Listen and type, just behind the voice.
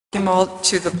Welcome all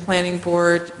to the Planning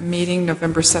Board meeting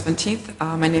November 17th.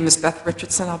 My name is Beth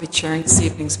Richardson. I'll be chairing this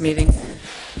evening's meeting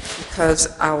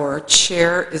because our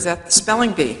chair is at the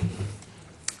Spelling Bee,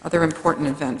 other important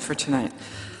event for tonight.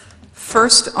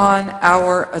 First on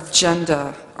our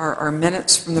agenda are our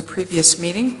minutes from the previous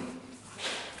meeting.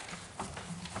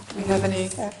 Do we have any?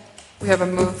 We have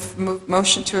a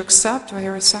motion to accept. Do I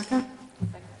hear a second?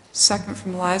 Second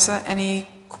from Liza. Any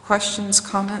questions,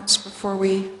 comments before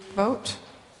we vote?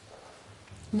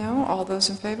 No? All those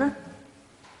in favor?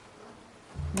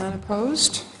 None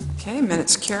opposed? Okay,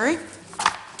 minutes carry.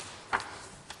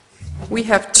 We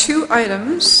have two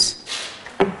items.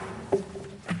 I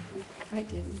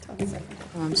didn't.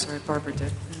 Oh, I'm sorry, Barbara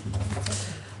did.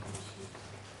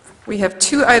 We have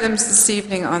two items this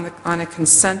evening on a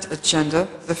consent agenda.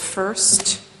 The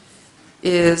first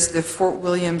is the Fort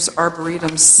Williams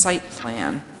Arboretum site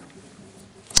plan.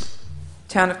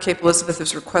 Town of Cape Elizabeth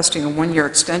is requesting a one-year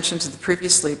extension to the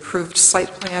previously approved site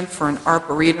plan for an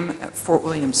arboretum at Fort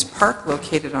Williams Park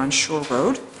located on Shore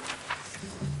Road.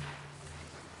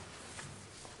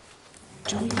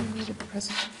 Do we need a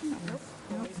presentation? No.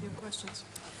 Questions.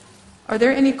 Are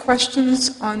there any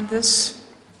questions on this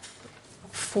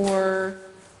for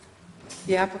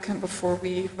the applicant before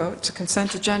we vote? It's a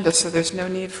consent agenda, so there's no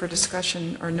need for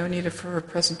discussion or no need for a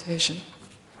presentation.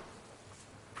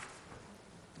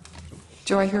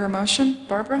 Do I hear a motion?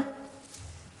 Barbara?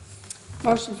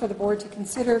 Motion for the board to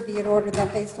consider, be it ordered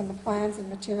that based on the plans and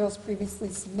materials previously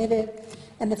submitted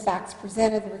and the facts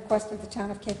presented, the request of the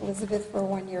Town of Cape Elizabeth for a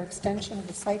one-year extension of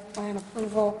the site plan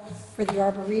approval for the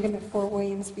Arboretum at Fort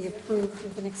Williams be approved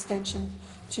with an extension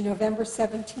to November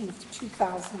 17th,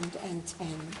 2010.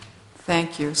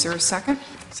 Thank you. Is there a second?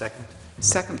 Second.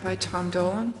 Second by Tom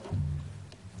Dolan.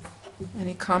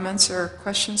 Any comments or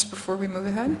questions before we move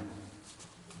ahead?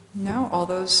 No? All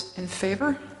those in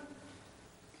favor?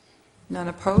 None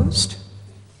opposed?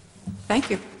 Thank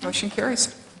you. Motion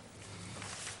carries.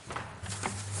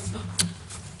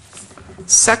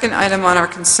 Second item on our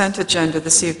consent agenda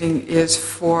this evening is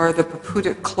for the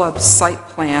Papudik Club site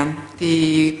plan.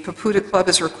 The Papudik Club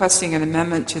is requesting an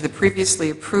amendment to the previously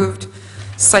approved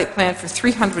site plan for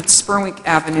 300 Spurwink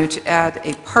Avenue to add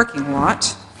a parking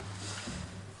lot.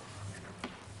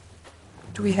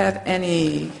 Do we have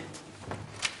any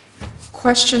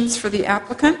questions for the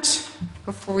applicant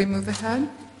before we move ahead?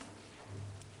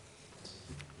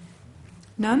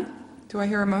 None? Do I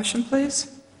hear a motion,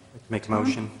 please? Make a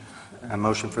motion. A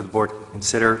motion for the board to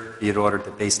consider, be it ordered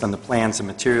that based on the plans and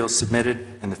materials submitted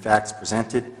and the facts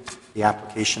presented, the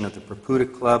application of the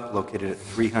Papudik Club located at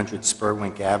 300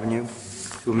 Spurwink Avenue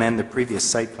to amend the previous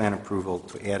site plan approval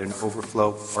to add an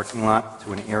overflow parking lot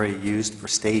to an area used for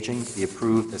staging be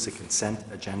approved as a consent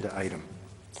agenda item.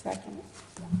 Second.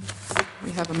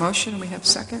 We have a motion. We have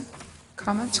second.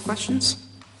 Comments, questions,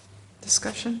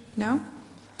 discussion? No?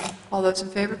 All those in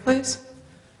favor, please?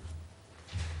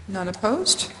 None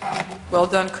opposed? Well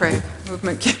done, Craig.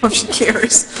 Motion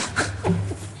carries.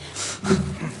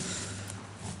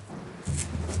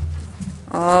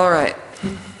 All right.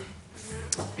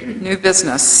 New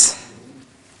business.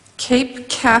 Cape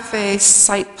Cafe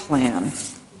site plan.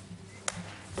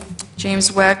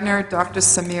 James Wagner, Dr.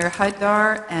 Samir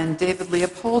Haidar, and David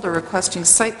Leopold are requesting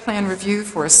site plan review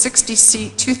for a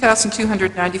 60-seat,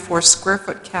 2,294 square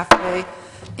foot cafe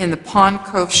in the Pond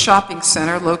Cove Shopping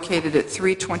Center located at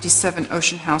 327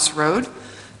 Ocean House Road.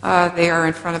 They are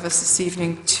in front of us this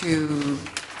evening to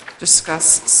discuss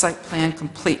site plan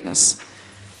completeness.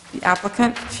 The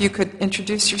applicant, if you could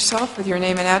introduce yourself with your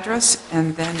name and address,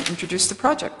 and then introduce the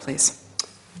project, please.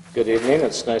 Good evening.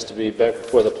 It's nice to be back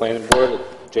before the planning board.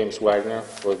 James Wagner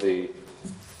for the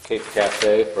Cape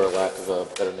Cafe, for lack of a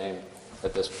better name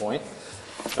at this point.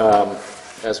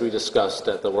 As we discussed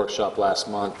at the workshop last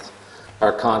month,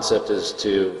 our concept is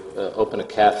to open a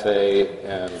cafe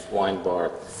and wine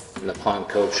bar in the Pond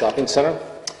Cove Shopping Center,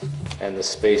 and the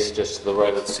space just to the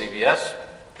right of the CVS.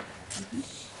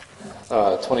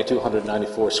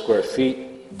 2,294 square feet.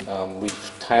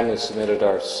 We've timely submitted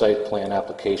our site plan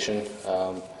application,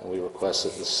 and we request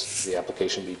that the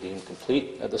application be deemed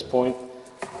complete at this point.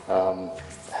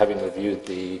 Having reviewed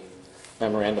the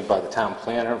memorandum by the town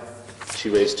planner, she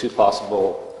raised two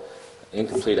possible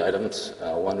incomplete items,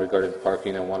 one regarding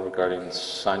parking and one regarding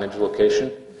signage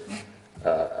location.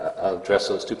 I'll address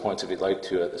those 2 points if you'd like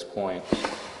to at this point.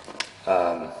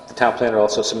 The town planner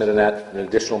also submitted an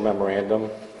additional memorandum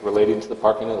relating to the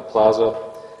parking of the plaza.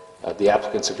 The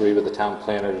applicants agree with the town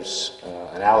planner's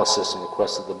analysis and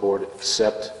requested the board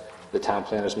accept the town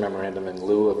planner's memorandum in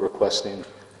lieu of requesting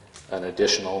an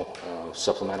additional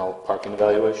supplemental parking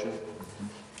evaluation.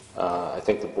 I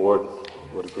think the board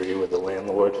would agree with the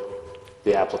landlord,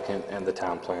 the applicant, and the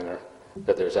town planner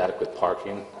that there's adequate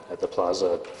parking at the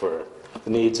plaza for the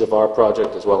needs of our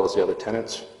project as well as the other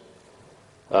tenants.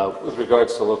 With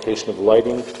regards to the location of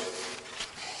lighting,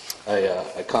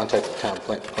 I contacted the town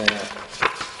planner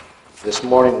this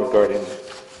morning regarding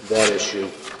that issue,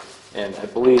 and I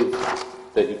believe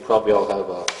that you probably all have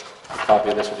a copy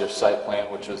of this with your site plan,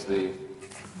 which is the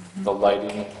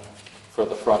lighting for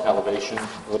the front elevation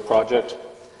of the project.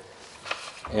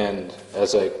 And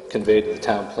as I conveyed to the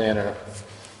town planner,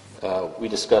 we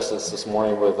discussed this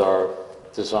morning with our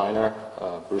designer,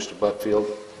 Brewster Buttfield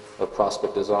of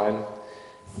Prospect Design,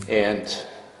 and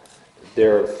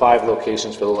there are 5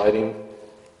 locations for the lighting,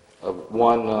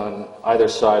 one on either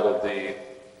side of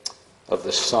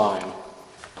the sign.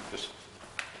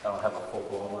 I don't have a full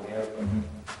blown one here, but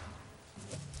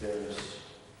there's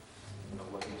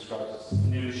what he describes as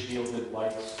new shielded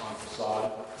lights on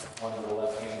facade, one to the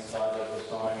left-hand side of the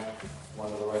sign,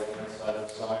 one to the right-hand side of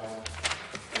the sign.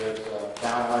 There's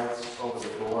downlights over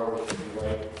the door, which would be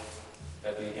right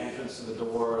at the entrance to the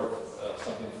door,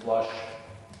 something flush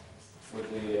with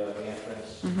the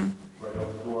entrance right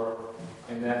over the door.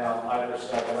 And then on either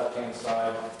side, the left-hand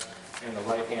side and the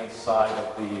right-hand side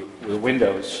of the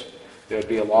windows, there would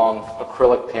be a long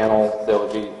acrylic panel. There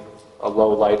would be a low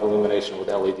light illumination with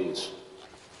LEDs.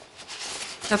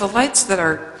 Now, the lights that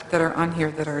are on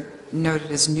here that are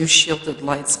noted as new shielded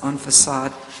lights on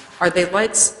facade, are they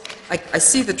lights, I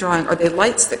see the drawing, are they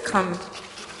lights that come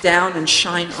down and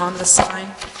shine on the sign?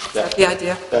 Is that the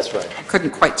idea? That's right. I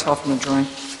couldn't quite tell from the drawing.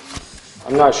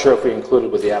 I'm not sure if we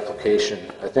included with the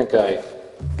application. I think There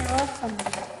are some,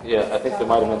 I think there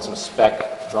might have been some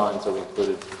spec drawings that we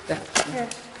included. here,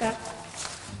 that,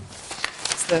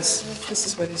 It's this. This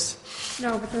is what he's,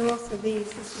 no, but there are also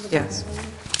these. This is the Yes. one.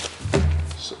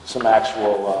 Some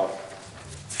actual,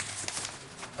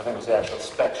 I think it was the actual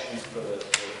spec sheet for the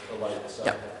light itself.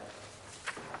 Yep.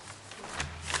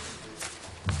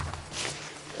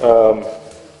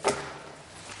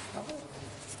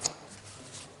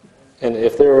 And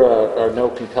if there are no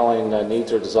compelling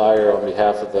needs or desire on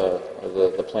behalf of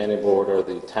the planning board or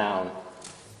the town,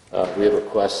 we would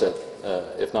request that,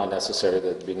 if not necessary,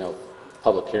 that there be no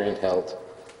public hearing held,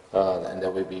 and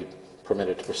that we be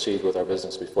permitted to proceed with our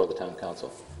business before the town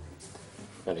council.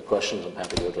 Any questions, I'm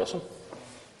happy to address them.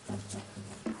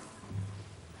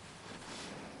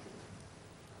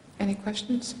 any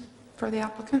questions for the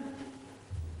applicant?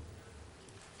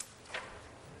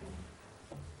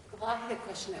 Well, I had a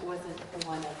question that wasn't the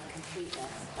one of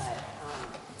completeness, but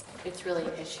it's really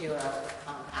an issue of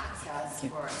access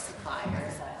for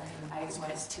suppliers. I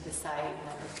went to the site and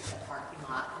I looked at the parking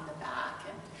lot in the back,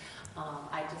 and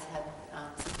I just had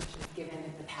some questions given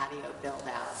the patio build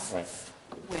out. Right.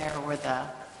 Where were the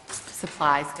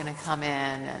supplies going to come in?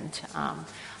 And I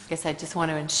guess I just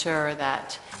want to ensure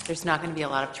that there's not going to be a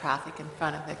lot of traffic in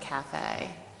front of the cafe.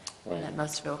 Right. And that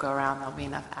most of it will go around, there'll be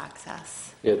enough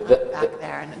access Yeah, back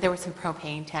there. And there were some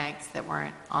propane tanks that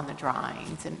weren't on the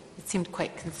drawings, and it seemed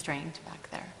quite constrained back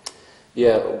there.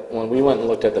 Yeah, when we went and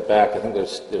looked at the back, I think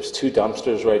there's 2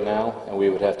 dumpsters right now, and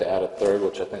we would have to add a 3rd,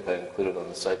 which I think I included on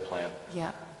the site plan.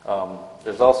 Yeah.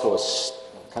 There's also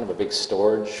kind of a big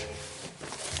storage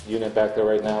unit back there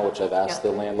right now, which I've asked Yeah.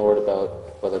 the landlord about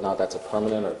whether or not that's a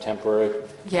permanent or temporary.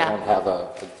 Yeah. I don't have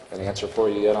an answer for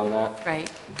you yet on that.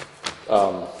 Right.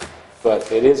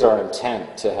 But it is our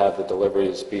intent to have the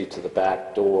deliveries be to the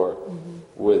back door,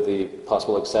 with the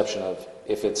possible exception of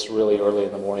if it's really early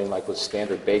in the morning, like with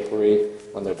Standard Bakery,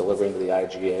 when they're delivering to the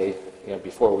IGA,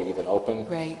 before we even open.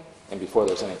 Right. And before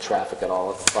there's any traffic at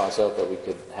all at the plaza, that we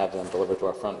could have them delivered to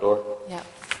our front door. Yeah.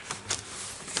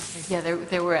 Yeah,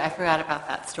 there were, I forgot about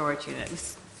that storage unit. It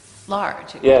was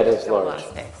large. Yeah, it is took a lot large. of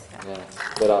space. Yeah. Yeah,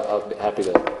 but I'll be happy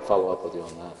to follow up with you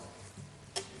on that.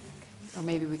 Or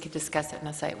maybe we could discuss it in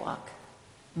a site walk.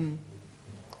 Any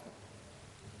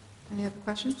other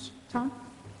questions? Tom?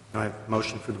 I have a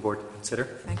motion for the board to consider.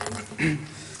 Thank you.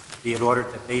 Be it ordered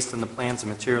that based on the plans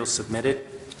and materials submitted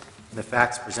and the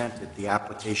facts presented, the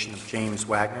application of James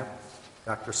Wagner,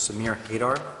 Dr. Samir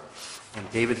Hadar, and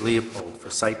David Leopold for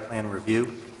site plan review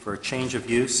for a change of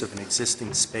use of an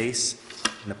existing space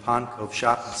in the Pond Cove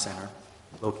Shopping Center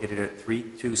located at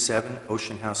 327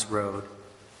 Ocean House Road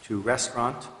to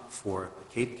restaurant for the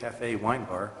Cape Cafe Wine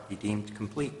Bar be deemed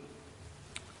complete.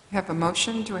 We have a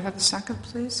motion. Do I have a second,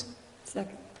 please?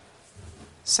 Second.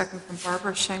 Second from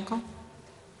Barbara Schenkel.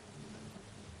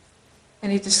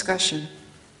 Any discussion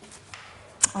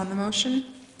on the motion?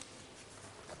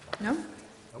 No?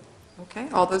 Okay,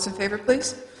 all those in favor,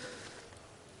 please?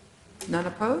 None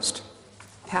opposed?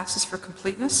 Passes for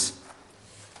completeness.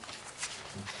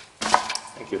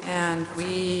 Thank you. And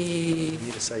we,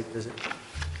 Need a site visit?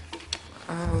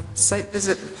 site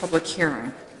visit and public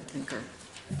hearing, I think, or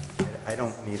I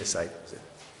don't need a site visit.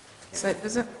 site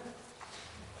visit?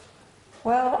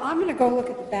 Well, I'm going to go look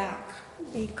at the back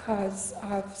because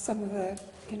of some of the,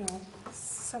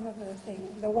 some of the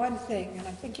thing, the one thing, and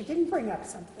I think you didn't bring up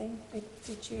something,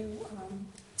 did you?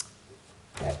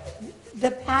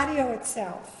 The patio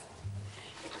itself,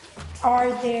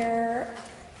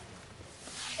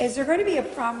 is there going to be a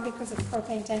problem because of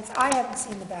propane tanks? I haven't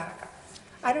seen the back.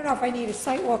 I don't know if I need a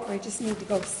site walk or I just need to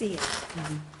go see it.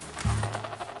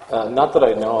 Not that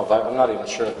I know of. I'm not even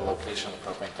sure of the location of the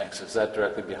propane tanks. Is that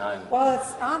directly behind? Well,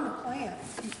 it's on the plan.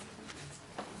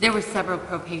 There were several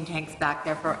propane tanks back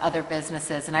there for other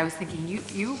businesses, and I was thinking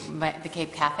the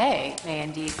Cape Cafe may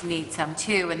indeed need some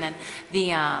too, and then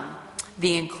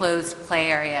the enclosed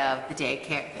play area of the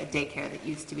daycare that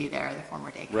used to be there, the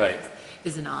former daycare, Right.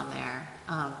 isn't on there.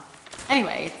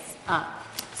 Anyway,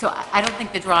 so I don't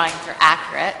think the drawings are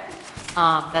accurate.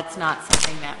 That's not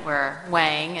something that we're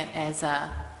weighing as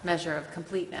a measure of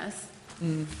completeness.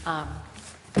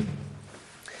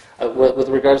 With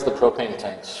regards to the propane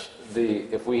tanks,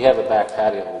 if we have a back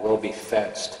patio, it will be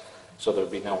fenced, so there'll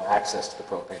be no access to the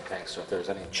propane tanks. So if there's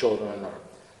any children or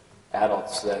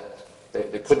adults that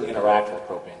they couldn't interact with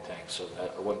the propane tanks, so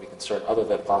I wouldn't be concerned, other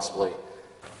than possibly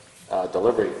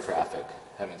delivery traffic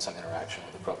having some interaction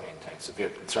with the propane tanks. If you're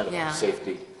concerned about Yeah.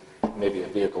 safety, maybe a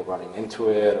vehicle running into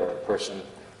it or a person.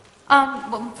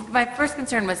 Well, my first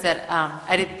concern was that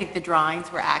I didn't think the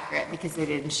drawings were accurate because they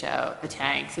didn't show the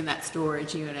tanks in that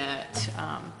storage unit.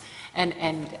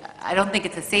 And I don't think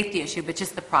it's a safety issue, but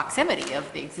just the proximity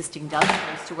of the existing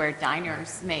dumpsters to where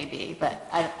diners may be. But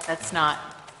I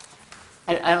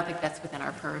don't think that's within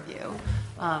our purview.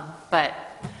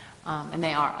 And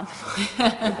they are on the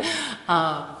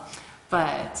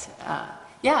plan.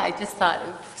 Yeah, I just thought it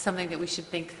was something that we should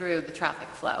think through, the traffic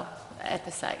flow at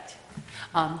the site,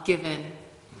 given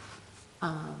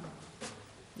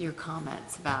your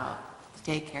comments about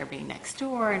daycare being next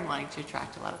door and wanting to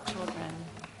attract a lot of children.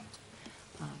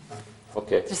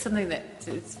 Okay. Just something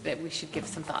that we should give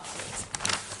some thought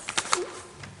to.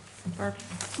 Barb?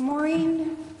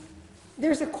 Maureen,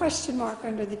 there's a question mark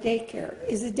under the daycare.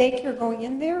 Is the daycare going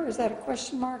in there, or is that a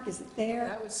question mark? Is it there?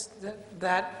 That was,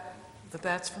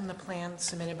 that's from the plan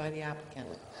submitted by the applicant.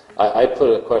 I put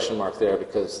a question mark there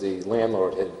because the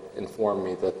landlord had informed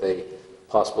me that they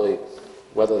possibly,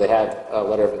 whether they had a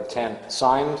letter of intent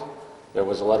signed, there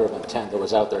was a letter of intent that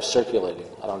was out there circulating.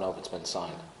 I don't know if it's been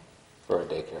signed for a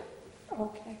daycare.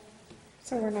 Okay.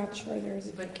 So we're not sure there is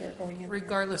a daycare going in.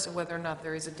 Regardless of whether or not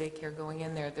there is a daycare going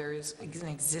in there, there is an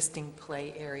existing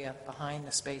play area behind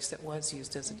the space that was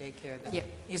used as a daycare that Yep.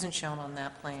 isn't shown on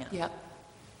that plan. Yep.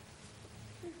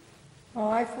 Well,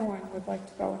 I, for one, would like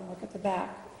to go and look at the back.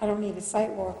 I don't need a site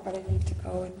walk, but I need to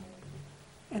go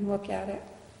and look at it.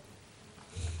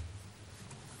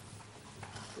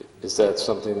 Is that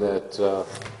something that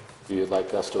you'd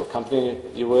like us to accompany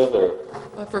you with, or?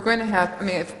 Well, if we're going to have, I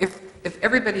mean, if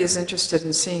everybody is interested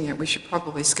in seeing it, we should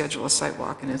probably schedule a site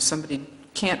walk, and if somebody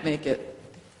can't make it,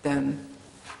 then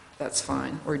that's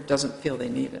fine, or doesn't feel they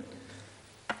need it.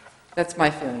 That's my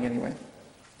feeling, anyway.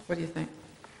 What do you think?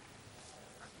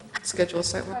 Schedule a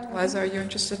site walk? Liza, are you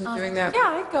interested in doing that?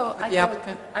 Yeah, I'd go. With the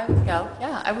applicant? I would go,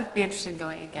 yeah. I would be interested in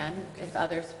going again if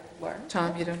others were.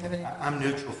 Tom, you don't have any? I'm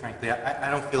neutral, frankly.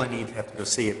 I don't feel a need to have to go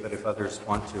see it, but if others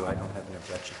want to, I don't have an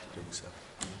objection to doing so.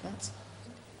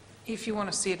 If you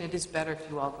want to see it, it is better if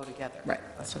you all go together. Right,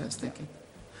 that's what I was thinking.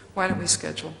 Why don't we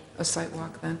schedule a site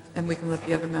walk then, and we can let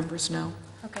the other members know?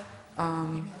 Okay. You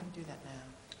can do that now.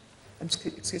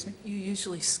 Excuse me? You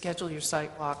usually schedule your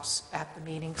site walks at the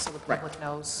meeting so the public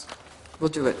knows. We'll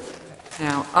do it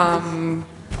now.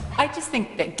 I just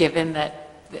think that given that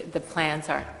the plans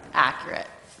aren't accurate,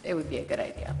 it would be a good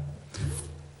idea.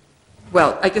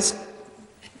 Well, I guess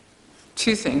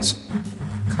two things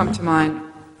come to mind.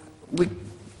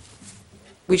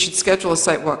 We should schedule a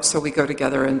site walk so we go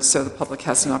together and so the public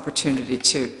has an opportunity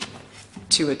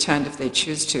to attend if they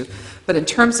choose to. But in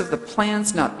terms of the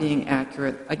plans not being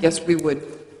accurate, I guess we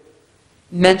would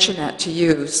mention that to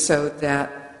you so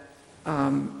that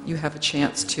you have a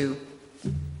chance to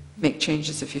make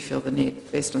changes if you feel the need,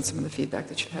 based on some of the feedback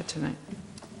that you've had tonight.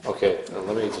 Okay,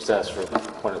 let me just ask for a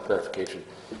point of clarification.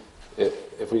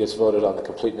 If we just voted on the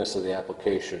completeness of the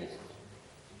application,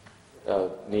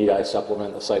 need I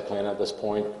supplement the site plan at this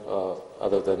point,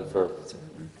 other than for...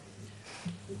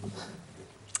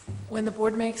 When the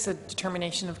board makes a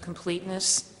determination of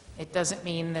completeness, it doesn't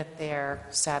mean that they're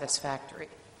satisfactory.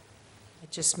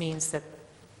 It just means that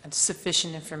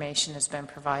sufficient information has been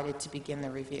provided to begin the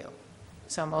review.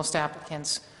 So most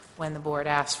applicants, when the board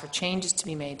asks for changes to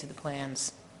be made to the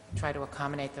plans, try to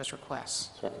accommodate those requests.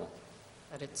 Certainly.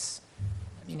 But it's,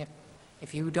 I mean,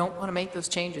 if you don't want to make those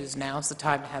changes, now's the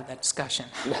time to have that discussion.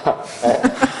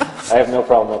 I have no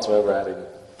problem whatsoever adding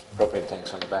propane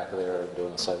tanks on the back of there and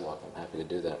doing a sidewalk. I'm happy to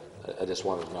do that. I just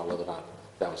wanted to know whether or not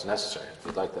that was necessary. If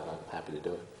you'd like that, I'm happy to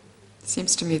do it.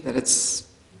 Seems to me that it's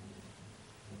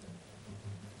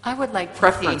I would like to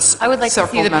Preference. see, I would like to see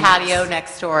Several the members. patio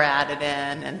next door added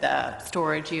in, and the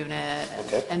storage unit,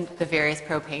 Okay. and the various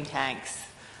propane tanks,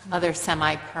 other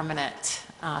semi-permanent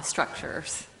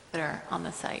structures that are on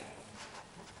the site,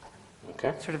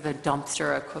 Okay? sort of the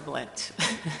dumpster equivalent,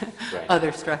 Right.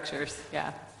 other structures,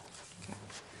 yeah.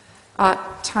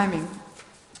 timing.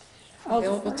 I'll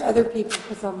defer to other people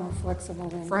because I'm more flexible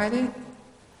than. Friday?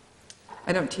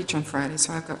 I don't teach on Friday,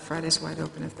 so I've got Fridays wide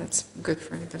open if that's good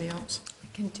for anybody else. We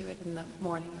can do it in the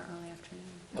morning or early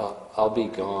afternoon. I'll be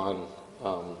gone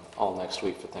all next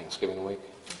week for Thanksgiving week.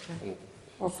 Okay. And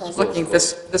Or Friday. Looking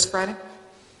this Friday?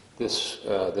 this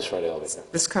Friday I'll be there.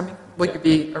 This coming? Will you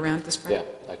be around this Friday?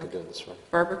 Yeah, I could do it this Friday.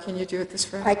 Barbara, can you do it this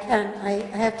Friday? I can, I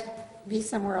have to be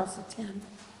somewhere else at 10. Can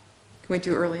we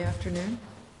do early afternoon?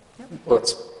 Yep.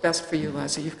 What's best for you,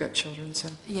 Liza? You've got children, so.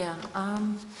 Yeah,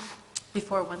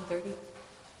 before 1:30,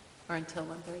 or until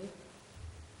 1:30?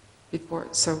 Before,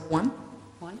 so 1?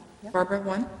 1? Yep. Barbara,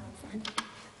 1? Fine.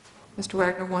 Mr.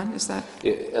 Wagner, 1? Is that?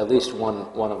 Yeah, at least one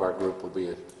of our group will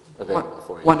be available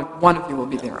for you. One of you will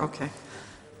be there, okay.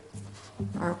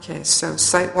 Okay, so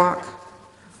site walk,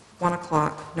 1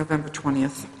 o'clock, November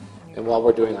 20th. And while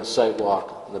we're doing a site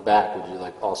walk in the back, would you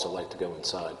also like to go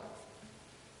inside?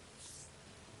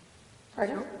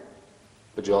 Pardon?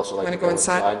 Would you also like Want to to go go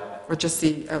inside? inside? Or just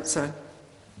the outside?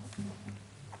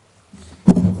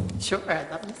 Sure,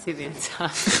 I'd love to see the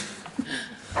inside.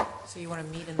 So you want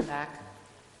to meet in the back?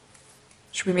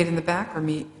 Should we meet in the back or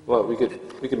meet? Well, we could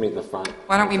meet in the front.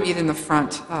 Why don't we meet in the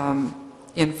front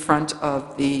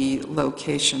of the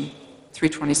location,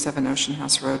 327 Ocean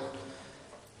House Road?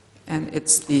 And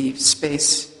it's the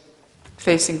space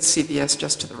facing CVS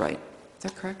just to the right. Is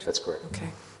that correct? That's correct. Okay.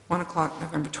 1 o'clock,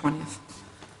 November 20th,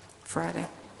 Friday,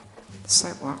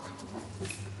 sidewalk.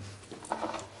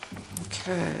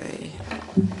 Okay.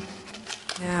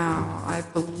 Now, I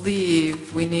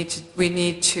believe we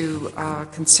need to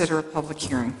consider a public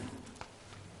hearing.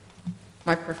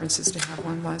 My preference is to have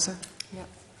one, Liza. Yep.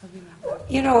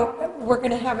 You know, we're going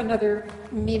to have another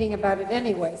meeting about it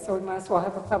anyway, so we might as well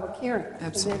have a public hearing. And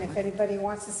Absolutely. then if anybody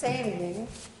wants to say anything,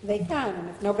 they can, and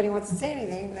if nobody wants to say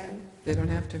anything, then They don't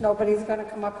have to. nobody's going to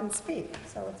come up and speak,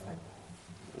 so it's fine.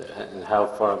 And how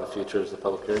far in the future is the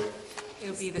public hearing?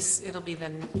 It'll be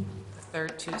the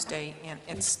third Tuesday, and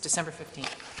it's December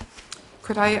 15th.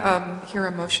 Could I hear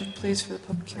a motion, please, for the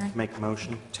public hearing? Make a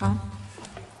motion. Tom?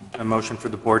 A motion for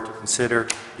the board to consider,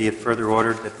 be it further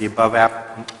ordered, that the above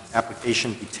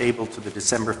application be tabled to the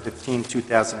December 15,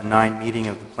 2009 meeting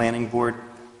of the Planning Board,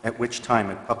 at which time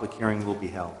a public hearing will be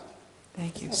held.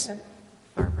 Thank you. Okay.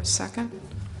 Barbara, second.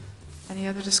 Any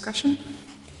other discussion?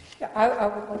 Yeah, I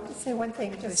would like to say one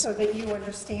thing, just so that you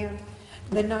understand.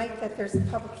 The night that there's a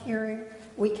public hearing,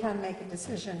 we can make a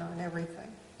decision on everything.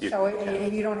 So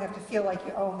you don't have to feel like,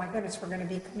 oh my goodness, we're going to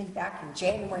be coming back in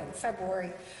January and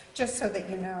February, just so that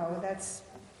you know. That's,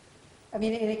 I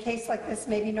mean, in a case like this,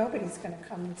 maybe nobody's going to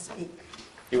come and speak.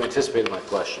 You anticipated my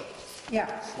question.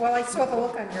 Yeah, well, I saw the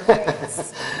look on your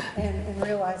face and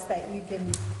realized that you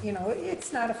didn't, you know,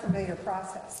 it's not a familiar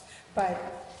process. But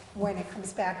when it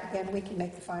comes back again, we can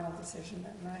make the final decision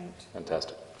that night.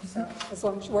 Fantastic. So as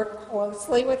long as you work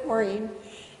closely with Maureen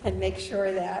and make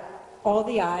sure that all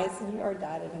the i's are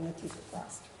dotted and the t's are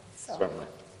crossed. So, Certainly.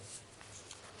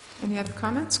 Any other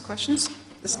comments, questions,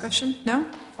 discussion? No?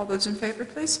 All those in favor,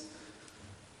 please?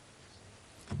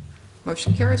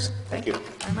 Motion carries. Thank you.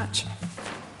 Very much.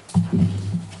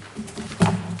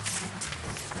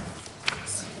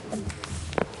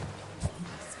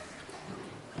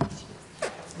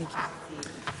 Thank you.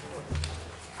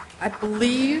 I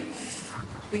believe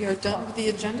we are done with the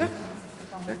agenda.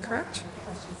 Is that correct?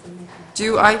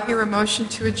 Do I hear a motion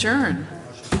to adjourn?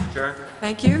 Adjourn.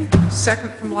 Thank you.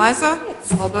 Second from Liza.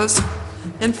 All those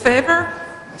in favor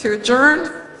to adjourn?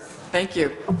 Thank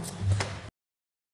you.